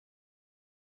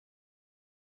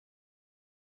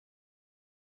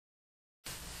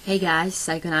Hey guys,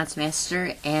 Psychonauts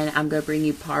Master, and I'm gonna bring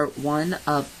you part 1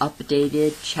 of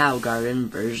updated Chao Garden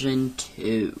version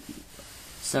 2.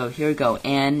 So here we go,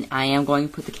 and I am going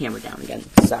to put the camera down again.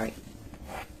 Sorry.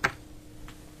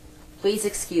 Please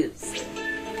excuse.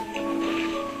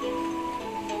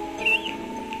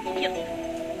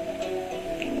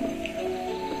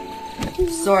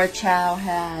 Sora Chao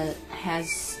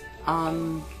has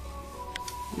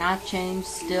not changed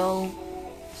still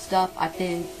stuff. I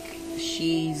think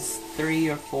she's 3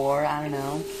 or 4, I don't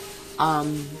know.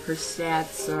 Her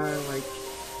stats are like,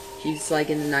 she's like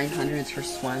in the 900s for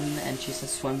swim, and she's a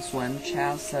swim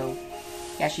Chao, so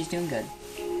yeah, she's doing good.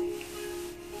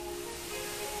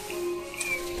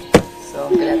 So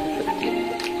I'm gonna have to put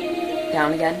it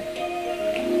down again.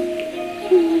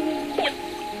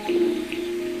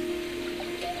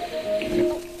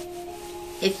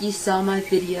 If you saw my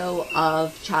video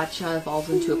of Cha-Cha evolved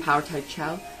into a power type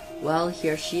Chao, well,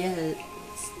 here she is,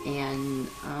 and,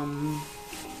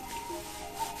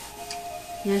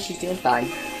 yeah, she's doing fine.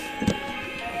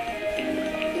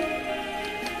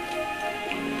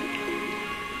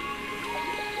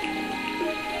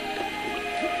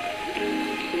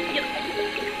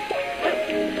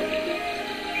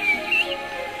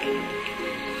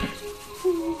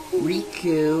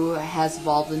 Riku has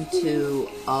evolved into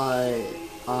a,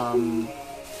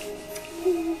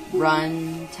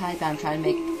 run type. I'm trying to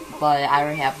make, but I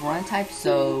already have run type,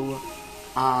 so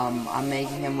I'm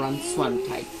making him run swim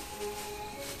type.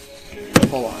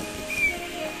 Hold on.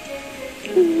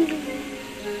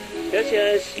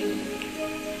 Yes.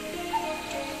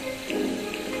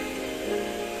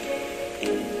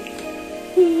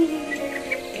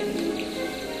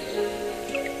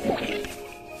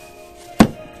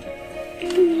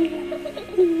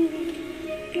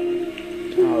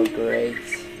 Oh, great.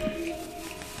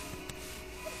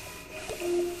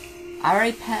 I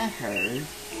already pet her.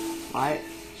 Why?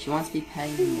 She wants to be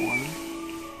petted more.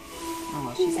 Oh,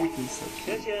 well, she's acting so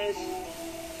cute. Yes.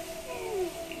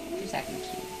 She's acting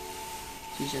cute.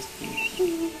 She's just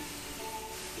cute.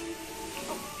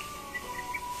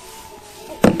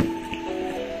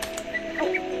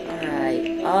 Alright,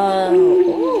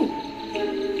 ooh.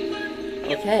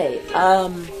 Okay,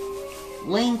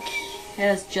 Link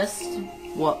has just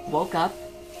woke up.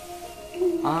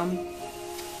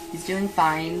 He's doing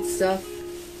fine stuff.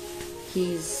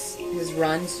 His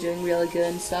run's doing really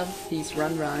good and stuff. He's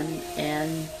run,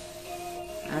 and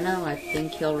I don't know, I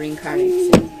think he'll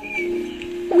reincarnate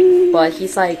soon. But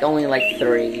he's like only like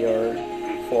 3 or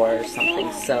 4 or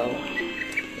something, so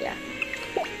yeah.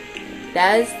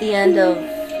 That is the end of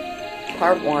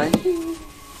part 1.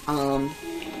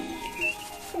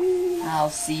 I'll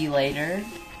see you later.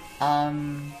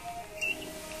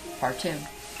 Part 2.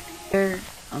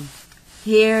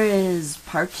 Here is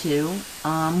part 2.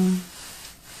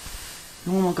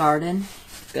 Normal garden.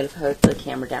 Gotta put the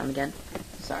camera down again.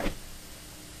 Sorry.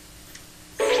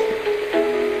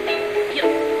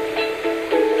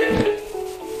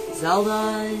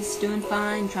 Zelda is doing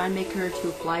fine. Trying to make her to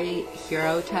a fly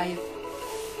hero type.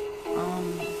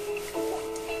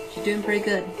 She's doing pretty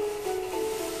good.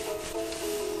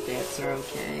 Stats are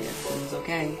okay. Everything's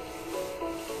okay.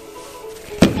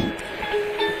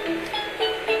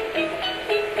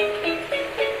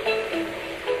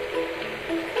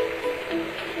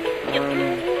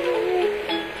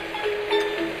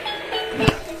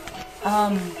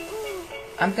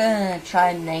 I'm gonna try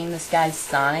and name this guy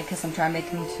Sonic, because I'm trying to make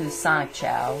him to Sonic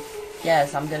Chao.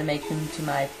 Yes, I'm gonna make him to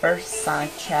my first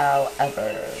Sonic Chao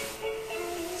ever.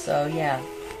 So, yeah.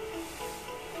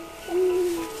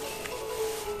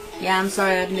 Yeah, I'm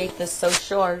sorry I had to make this so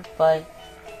short, but,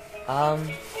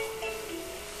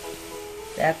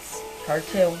 that's part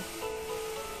 2.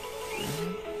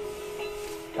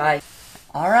 Bye.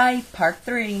 Alright, part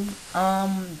 3,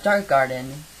 Dark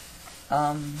Garden.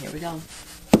 Here we go.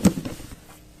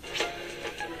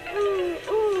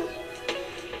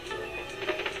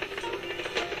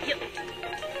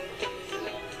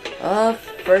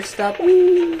 First up,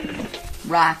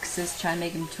 Roxas, trying to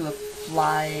make him to a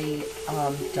fly,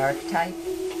 dark type.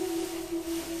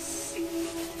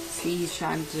 See, he's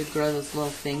trying to grow those little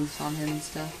things on him and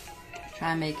stuff.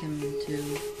 Try and make him to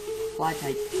fly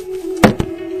type.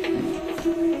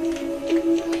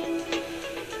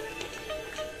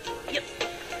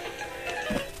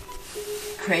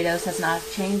 Kratos has not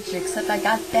changed, except I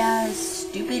got that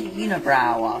stupid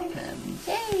unibrow off him.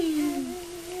 Yay!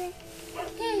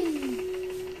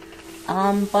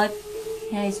 But,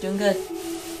 yeah, he's doing good.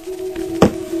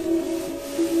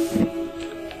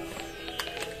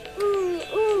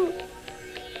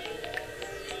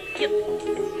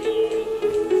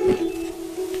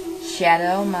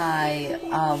 Shadow, my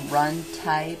run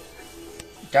type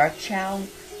Dark Chao,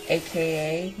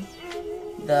 aka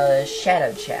the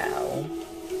Shadow Chao.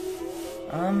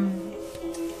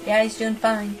 Yeah, he's doing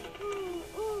fine.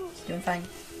 He's doing fine.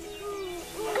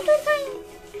 I'm doing fine.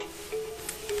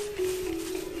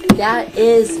 That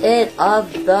is it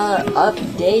of the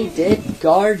updated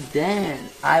garden.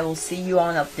 I will see you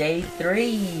on update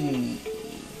 3.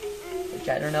 Which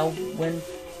I don't know when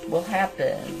will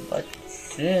happen, but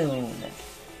soon.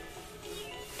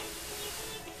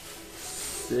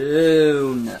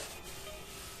 Soon.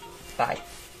 Bye.